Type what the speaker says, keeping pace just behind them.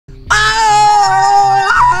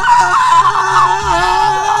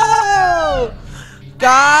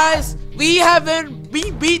we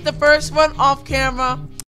beat the first one off camera.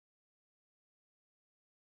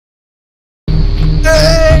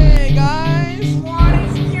 Hey guys! What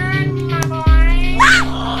is good, my boy?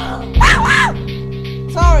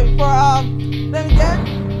 Sorry for then again,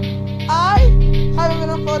 I haven't been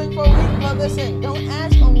uploading for a week, but listen, don't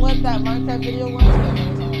ask on what that Minecraft video was.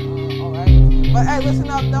 Alright. But hey, listen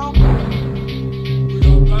up though.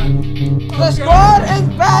 The squad is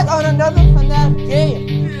back on another FNAF game.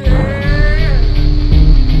 Yeah.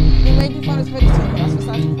 We made you fun of Spidey too, but that's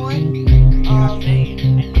besides the point.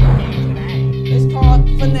 It's called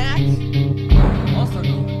FNAF. Also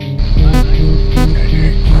known.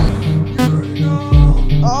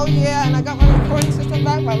 Oh yeah, and I got my recording system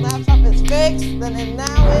back. My laptop is fixed, and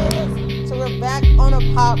now it is. So we're back on a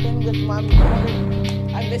poppin' with my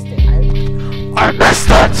recording. I missed it. I missed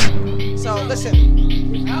it. So listen.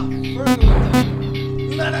 Without further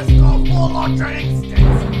ado, let us go full on training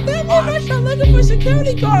sticks. They were actually looking for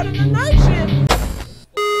security guard in the night shift.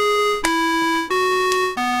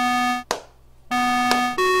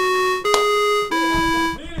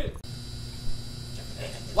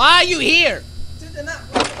 Why are you here? They're not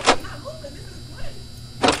moving. This is great.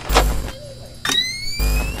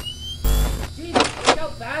 Jesus, look how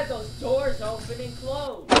bad those doors open and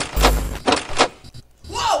close.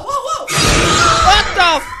 Whoa! What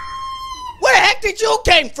the where the heck did you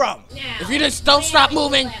came from? Now, If you just don't stop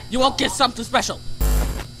moving, you won't get something special.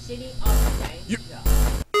 City of Danger.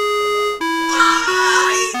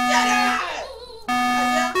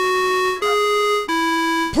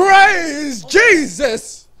 Praise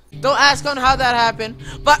Jesus! Don't ask on how that happened,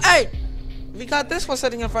 but hey, we got this one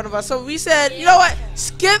sitting in front of us. So we said, you know what?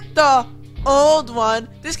 Skip the old one.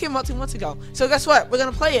 This came out 2 months ago. So guess what? We're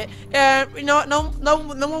gonna play it, and you know what? No. No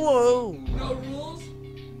rules,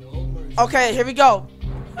 no mercy. Okay, here we go.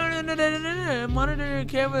 Monitor your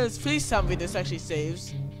cameras. Please tell me this actually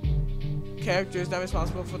saves. Characters not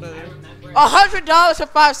responsible for the $100 for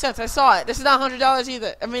 5 cents. I saw it. This is not $100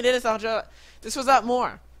 either. I mean, it is $100. This was not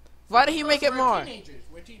more. Why did he make it more? We're teenagers.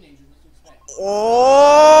 What to expect? Oh!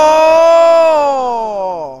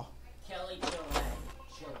 Kelly Gillette.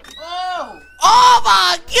 Oh! Oh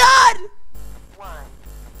my God!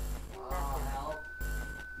 Oh, help.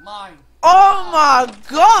 Mine. Oh my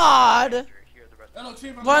God! Hello,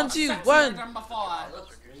 team. 1, 2, 1.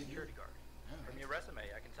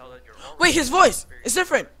 Wait, his voice is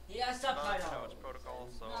different. He has subtitles.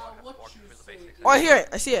 Oh, I hear it.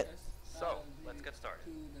 I see it. So, let's get started.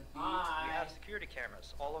 We have security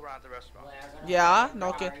cameras all around the restaurant. Yeah. No.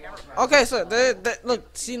 Okay. Okay. So look.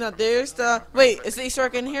 See now. There's the. Wait. Is the Easter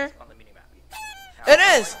egg in here? On the minimap. It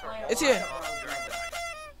is. It's here. During the night,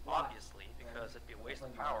 obviously, because it'd be a waste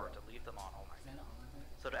of power to leave them on all night.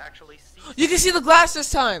 So to actually see, You can see the glass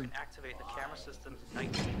this time. activate the camera system's night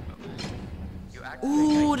vision mode. You activate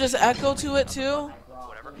Ooh, there's echo to it too.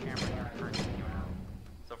 whatever camera you're currently viewing.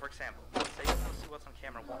 So for example, say you want to see what's on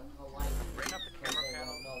camera 1. Bring up the camera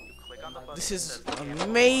panel, you click on the button This that is says camera,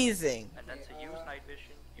 amazing. and then to use night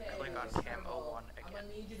vision, you click on cam 01 again.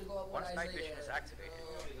 Once night vision is activated,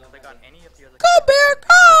 you click on any of the other Go bear, night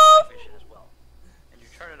go! vision as well. And you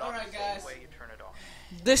turn it off Alright, the same guys. way you turn it on.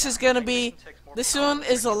 This is gonna be. This one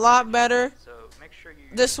is a lot better. So make sure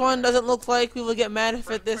you This one doesn't look like we will get mad if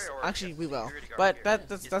it this. Actually, we will. But that's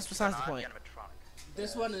besides the point.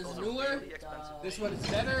 This one is newer. This one is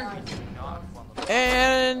better.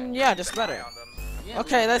 And yeah, just better. Yeah,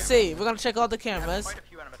 Okay, let's see. We're gonna check all the cameras.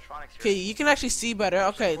 Okay, you can actually see better.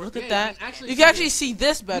 Okay, look at that. You can actually see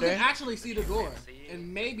this You better. can actually see the door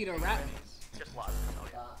and maybe the rat maze.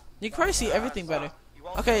 You can probably see everything better.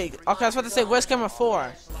 Okay, I was about to say, where's camera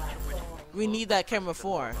 4? We need that camera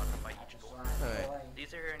 4. Alright.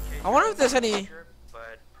 I wonder if there's any.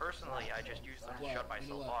 But personally, I just use them to shut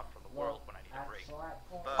myself off from the world when I need a break.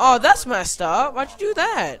 But Oh, that's messed up. Why'd you do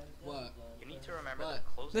that? What? you need to remember What? that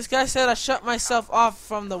closing This guy said I shut myself off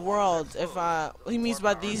from the world. If he means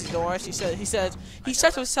by these doors, he says he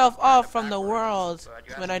shuts himself off from the world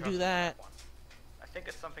when I do that. I think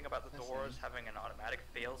it's something about the doors having an automatic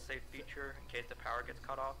fail-safe feature in case the power gets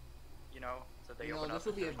cut off. You know, so they You know, open up. this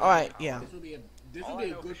would be a Alright, yeah. This would be a All I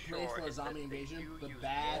good know for place sure for a is that zombie they invasion, do but use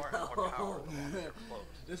bad. more and more power the longer they're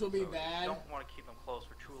closed. This will be So you bad don't want to keep them closed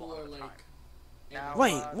for too long for of a time. like. Now,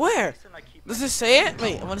 Wait, the where? reason I keep Does my it say it?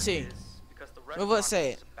 Wait, I want to see. is because the Where will it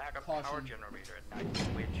say restaurant uses a backup power Caution. generator at night,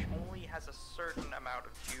 which only has a certain amount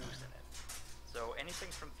of juice in it. So anything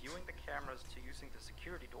from viewing the cameras to using the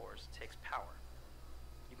security doors takes power.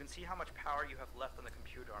 You can see how much power you have left on the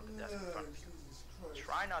computer on the desk in front of you.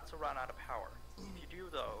 Try not to run out of power. If you do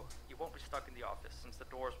though, you won't be stuck in the office since the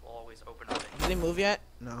doors will always open up. Did they move yet?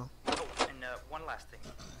 No. Oh, and one last thing.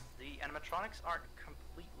 The animatronics aren't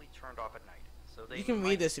completely turned off at night, so they You can might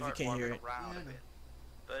read this if you start can't hear wandering it. around a bit.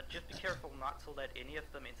 But just be careful not to let any of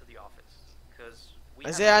them into the office, because we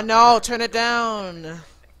have Isaiah, enough no, security turn it to prevent down. anything.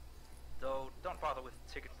 Though don't bother with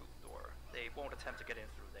the ticket booth door. They won't attempt to get in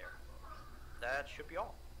through there. That should be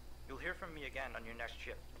all. You'll hear from me again on your next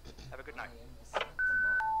shift. Have a good night.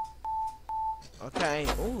 Okay.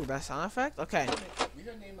 Ooh, that sound effect? Okay. We're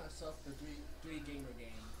gonna name myself the three gamer gang.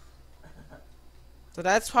 So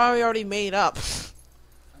that's probably already made up.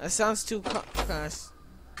 That sounds too fast.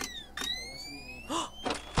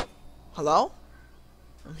 Hello?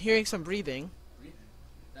 I'm hearing some breathing.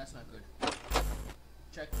 That's not good.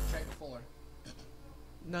 Check the floor.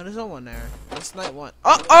 No, there's no one there. It's night one.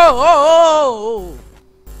 Oh!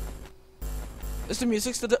 Is the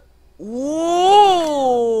music still the...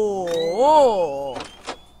 Whoa!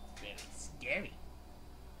 Very scary.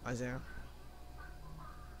 Isaiah.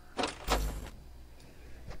 Now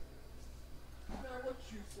what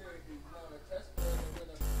you say is not a test, but I'm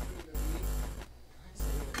gonna do the beat. I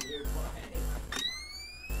say it here,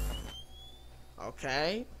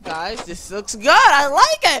 Okay, guys, this looks good. I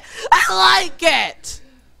like it. I like it.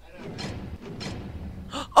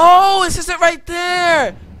 Oh, it says it right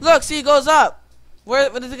there. Look, see, it goes up.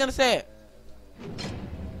 What is it gonna say?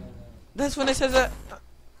 That's when it says it.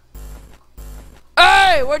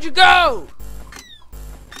 Hey, where'd you go?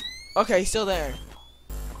 Okay, he's still there.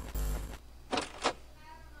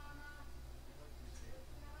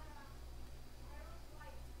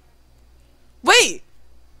 Wait,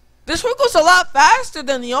 this one goes a lot faster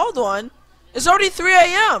than the old one. It's already 3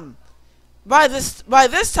 a.m. By this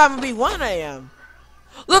time it'll be 1 a.m.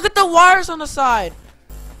 Look at the wires on the side.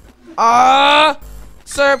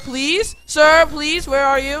 Sir, please? Sir, please, where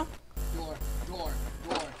are you? door.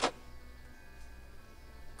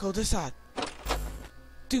 Go this side.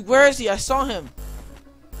 Dude, where is he? I saw him.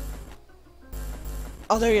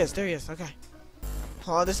 Oh, there he is, okay.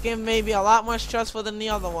 Oh, this game may be a lot more stressful than the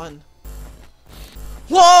other one.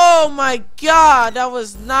 Whoa, my God, that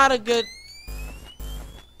was not a good...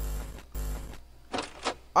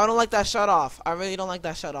 I don't like that shut off. I really don't like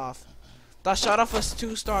that shut off. That shut off was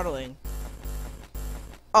too startling.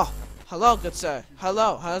 Oh, hello, good sir.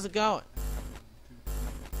 Hello, how's it going?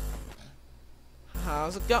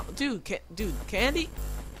 How's it going? Dude, Candy?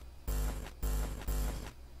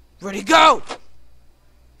 Where'd he go?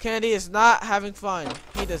 Candy is not having fun.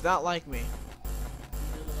 He does not like me.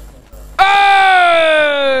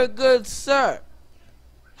 Hey, good sir.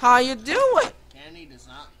 How you doing? Candy does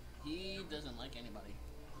not. He doesn't like anybody.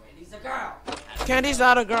 Candy's a girl. Candy's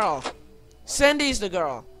not a girl. Cindy's the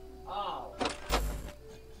girl. Oh.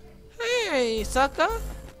 Hey, sucker.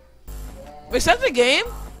 Is that the game?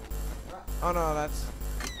 Oh no, that's... Hey,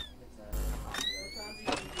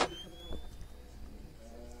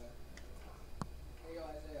 yo,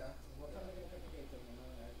 Isaiah. What time are you gonna pick the cake up?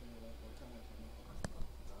 What time is it?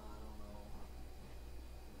 I don't know.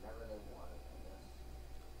 Whenever they want it, I guess.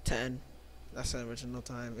 10. That's the original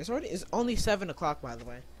time. It's only 7 o'clock, by the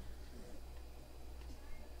way.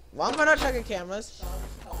 Well, I'm gonna check the cameras.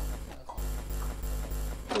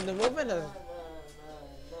 Dude, the movement is...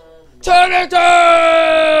 Turn it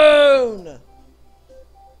down!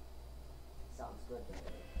 Sounds good to me.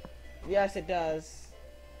 Yes, it does.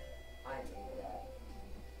 I made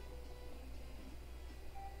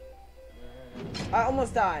that. I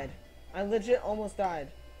almost died. I legit almost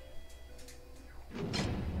died.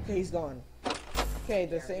 Okay, he's gone. Okay,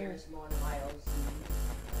 the same... Here's one of my OCs.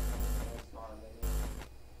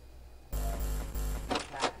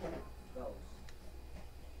 Goes.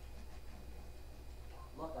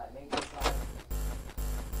 Look, I made this out.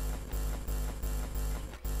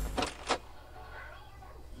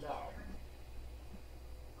 No.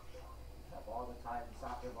 Have all the time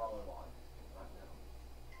soccer volleyball. Not now.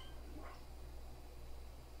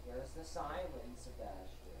 Here's the silent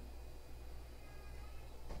Sebastian.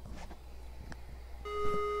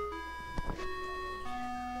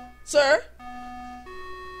 Sir?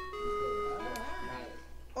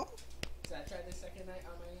 Oh. Should I try this second night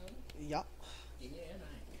on my own? Yup. Yeah,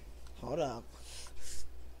 night. Hold up.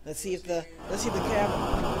 Let's see the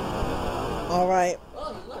camera. Alright.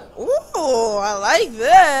 Oh, look. Ooh, I like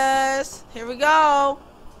this. Here we go.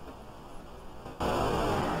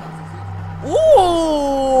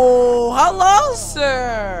 Ooh, hello,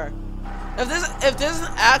 sir. If there's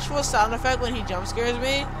an actual sound effect when he jump scares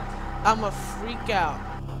me, I'ma freak out.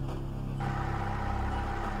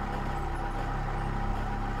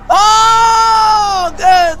 Oh,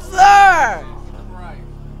 good sir. Right.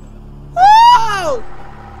 Woo!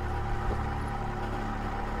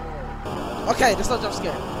 Okay, there's no jump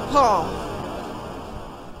scare. Oh.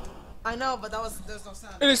 I know, but there's no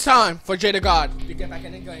sound. It is time for Jada God to get back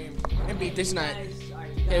in the game and beat this night.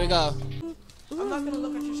 Here we go. I'm not gonna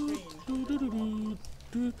look at your screen.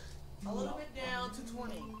 A little bit down to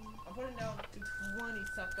 20. I'm putting down to 20,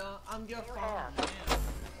 sucker. I'm your phone.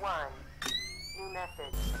 One. New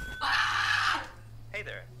message. Hey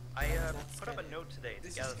there. I put up a note today to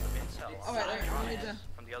gather some intel Alright,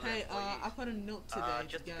 from the other hey, employees. I put a note today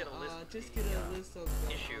just to get a list of just the, get a list of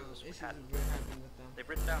issues we had. we're having with them. They've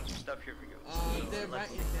written down some stuff here for you. They're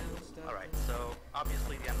writing down stuff. Alright, so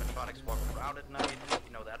obviously the animatronics walk around at night.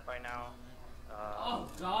 You know that by now. Oh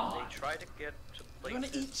God! They try to get to You wanna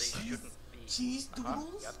places eat they shouldn't be. cheese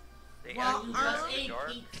doodles? Yep. They Well, act You in just the ate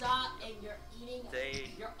yard. pizza and you're eating. They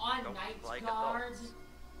You're on don't night like guard. adults.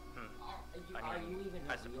 Are I you mean, even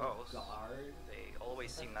I a real suppose. guard? They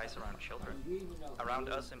always seem nice around children. Are you even a Around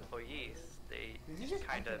real- us employees, they just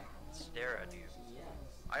kind of stare at you. Yes.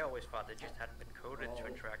 I always thought they just hadn't been coded to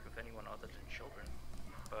interact with anyone other than children.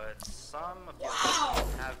 But some of you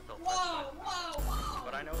have felt that way.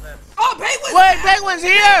 But I know that's... Oh, Penguin's Wait, Penguin's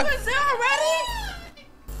here! Penguin's there already?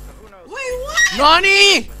 Who knows? Wait, what?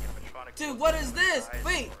 Nani! When the animatronics Dude, look what like is this? eyes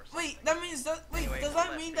Wait, or something. wait, that means that, wait, Anyway, does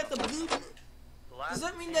that mean that the blue, The last does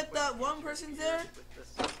that mean thing that we that did one person's there? with this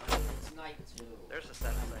system, It's night two. there's a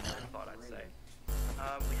sentence I never thought I'd say.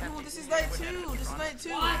 We have No, these this is night liquid 2, this is night 2.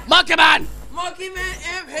 animatronics. Monkey Man! Monkey Man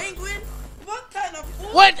and Penguin? What kind of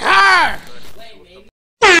fool? With her! Wait, maybe.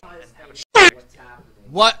 What's happening?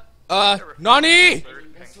 What? Nani?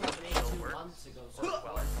 Third This penguin was made still 2 works. months ago. So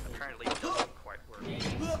Well, apparently it doesn't quite work. So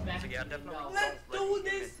yeah, definitely don't Let's let do him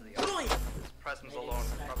this into the office. joint. His presence alone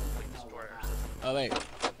could probably destroy our system. Oh, wait.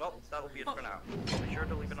 Well, that'll be it for now. I'll be sure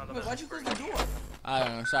to leave another Wait, why'd you message close for the door? I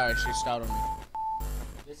don't know. Sorry, she startled me.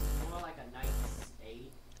 This is more like a night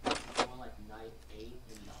 8. This is more like night 8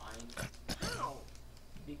 and 9. How?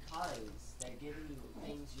 Because they're giving you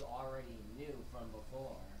things you already knew from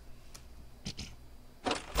before.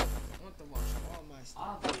 I want to watch all my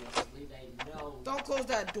stuff. Obviously, they know. Don't close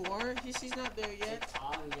that door. She's not there yet. It's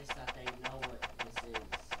obvious that they know what this is.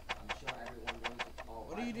 I'm sure everyone knows it. Oh,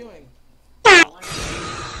 What are you doing? What?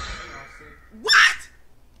 What?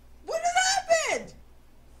 What just happened?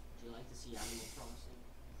 Do you like to see Animal Crossing?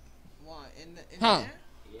 What, in there?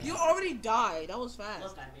 Yeah. You already died. That was fast.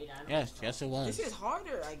 Look, I made Animal Yes, Crossing. yes it was. This is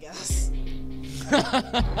harder, I guess.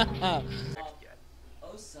 Yet.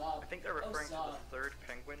 Oh, sup. I think they're referring to the sup. third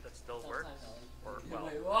penguin that still works. Or, Wait, well,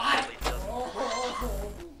 what? really doesn't.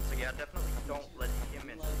 Oh. So yeah, definitely don't let him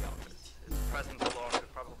into the office. His presence alone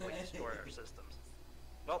could probably destroy our systems.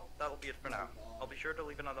 Well, that'll be it for now. I'll be sure to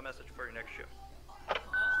leave another message for your next shift.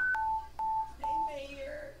 Hey,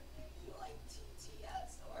 Mayor. You like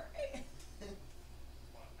TTS or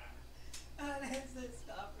that's this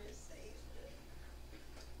conversation.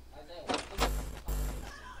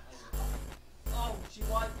 Oh, she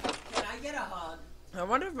wants. Can I get a hug? I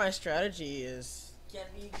wonder if my strategy is. Can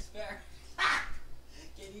we spare?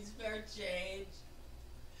 Can you spare change?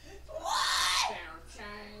 What?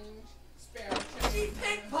 Spare She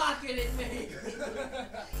pickpocketed me.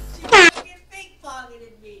 She fucking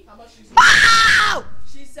pickpocketed me. How much is Ow!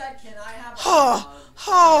 She said, "Can I have a Oh,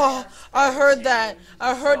 hug?" oh, I heard that.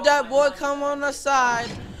 I heard that boy come on the side.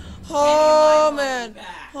 Oh man.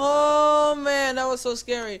 Oh man, that was so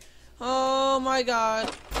scary. Oh my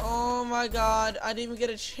god. Oh my god. I didn't even get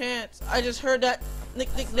a chance. I just heard that. Nick.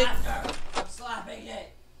 Slapped her. I'm slapping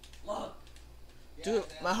it. Look. Dude,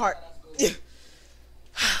 my heart.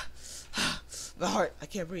 My heart. I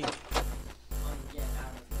can't breathe. Get out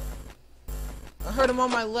of here. I heard him on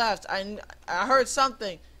my left. I heard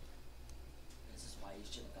something. This is why you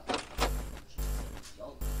should have got the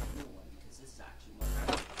new one, because this is actually what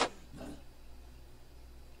happened.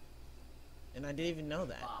 And I didn't even know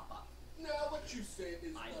that. Papa. Now what you said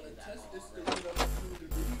is I not knew a that test. It's the already.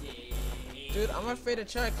 opportunity. Dude, I'm afraid to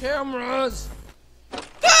check cameras.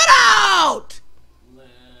 Get out!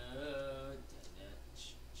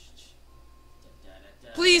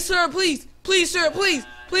 Please, sir, please. Please, sir, please.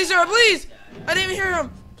 Please, sir, please. I didn't even hear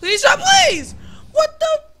him. Please, sir, please. What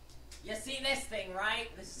the? You see this thing, right?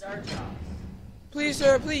 This is our job. Please,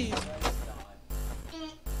 sir, please. This is God. And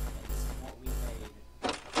this is what we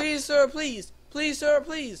made. Please, sir, please. Please, sir,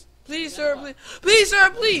 please. Please, sir, please. Please, sir,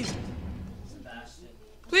 please. Sebastian.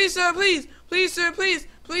 Please, sir, please. Please, sir, please.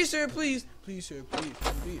 Please, sir, please. Please, sir, please.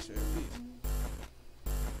 Please, sir, please.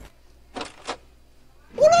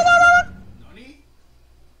 Nani?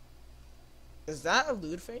 Is that a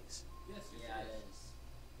lewd face? Yes, Yeah, it is.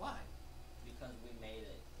 Why? Because we made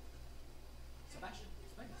it. Sebastian,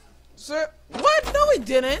 explain yourself. Sir, what? No, we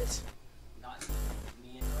didn't. Not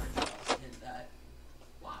me and Virgil did that.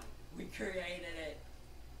 Why? We created it.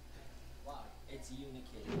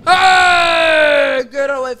 Get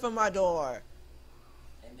away from my door.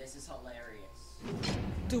 And this is hilarious.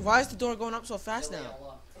 Dude, why is the door going up so fast Jaleel, now?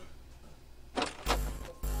 look.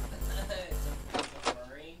 it's a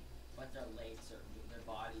furry, but their legs are, their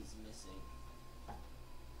body's missing.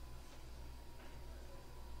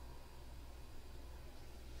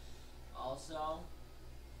 Also,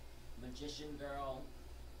 magician girl.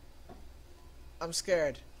 I'm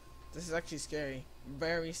scared. This is actually scary.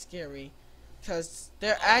 Very scary. Because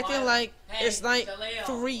they're acting like hey, it's night Jaleel,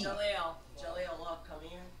 3. Jaleel, look, come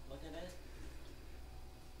here. Look at it.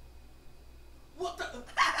 What the?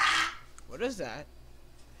 What is that?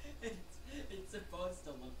 It's supposed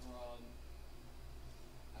to look wrong.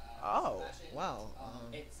 Oh, wow.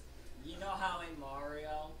 It's, you know how in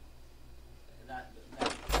Mario, that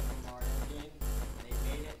Mario game, they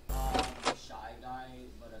made it a shy guy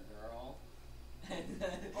but a girl.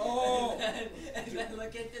 And then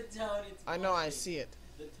look at the toad. It's I know, I blushing. see it.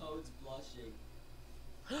 The toad's blushing.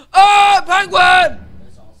 Oh, penguin!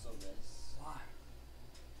 There's also this. Why?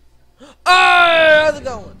 Oh, how's it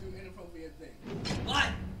going? Do inappropriate things. What?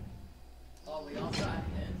 Oh, we also have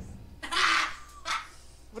this.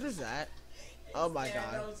 What is that? Oh my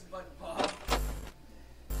god. Thanos but buff.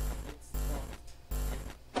 It's buff.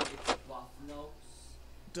 It's buff nose.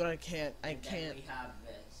 Dude, I can't. I And then can't. we have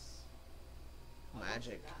this.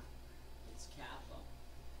 Magic. It's Kappa.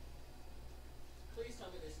 Please tell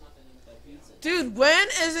me there's nothing in the pizza. Dude, when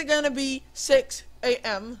is it gonna be 6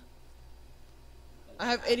 a.m.? I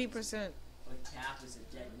have 80%. But Cap is a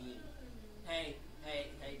dead meat. Hey,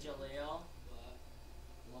 Jaleel.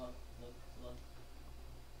 Look.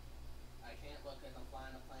 I can't look as I'm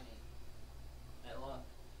flying a plane. Hey, look.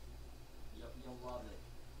 You'll love it.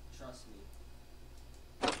 Trust me.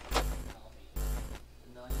 I'll hate it.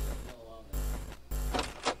 No, you'll love it.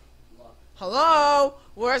 Look. Hello?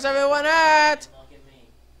 Where's everyone at? Look at me.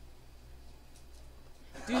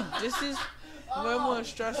 Dude, this is way more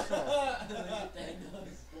stressful. Look at Thanos.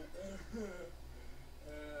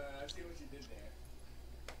 I see what you did there.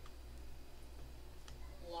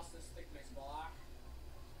 Lost the thickness block.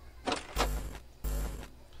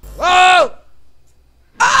 Whoa!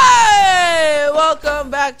 Hey! Welcome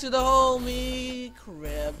back to the homie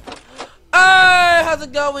crib. Hey! How's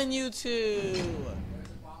it going, you two? There's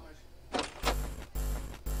a bomber.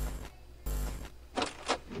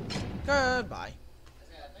 Goodbye.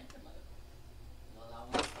 I think the mother. No, that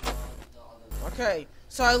one's the other. Okay,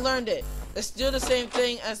 so I learned it. It's still the same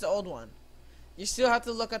thing as the old one. You still have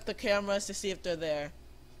to look at the cameras to see if they're there.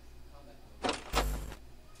 I have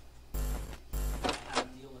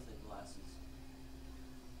to deal with it glasses.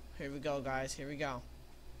 Here we go, guys. Here we go.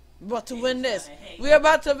 We're about to win this. We're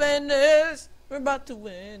about to win this. We're about to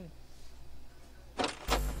win.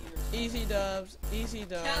 Easy dubs. Easy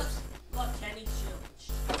dubs. Look, Kenny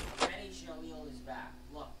Jaleel is back.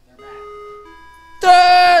 Look, they're back.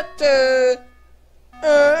 Da, da.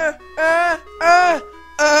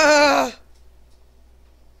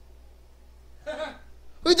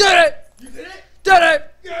 We did it! You did it? Did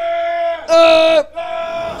it! Yeah!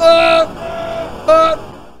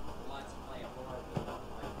 Let's play a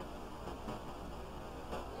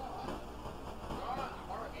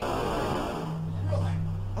horror game.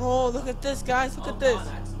 Oh, look at this, guys. Look at this.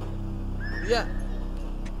 Yeah.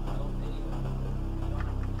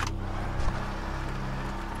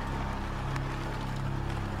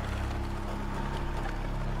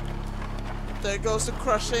 There goes the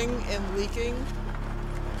crushing and leaking.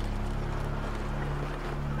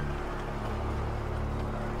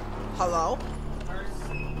 Hello?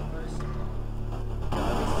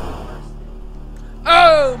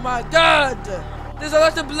 Oh my god! There's a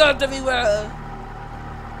lot of blood everywhere!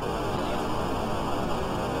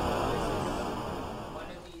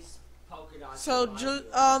 So,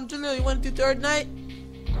 Jaleel, you want to do third night?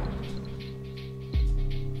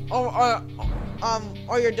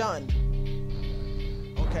 Or you're done.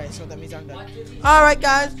 Okay, so that means I'm done. Alright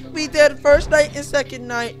guys, we did first night and second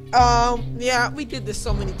night. Yeah, we did this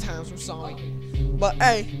so many times, I'm sorry. But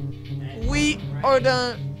hey, we are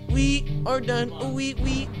done. We are done.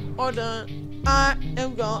 We are done. I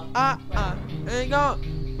am gone. I am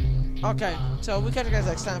gone. Okay, so we catch you guys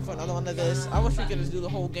next time for another one of this. I wish we could just do the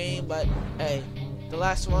whole game, but hey, the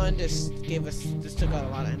last one just took out a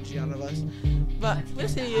lot of energy out of us. But we'll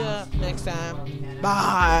see you next time.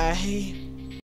 Bye.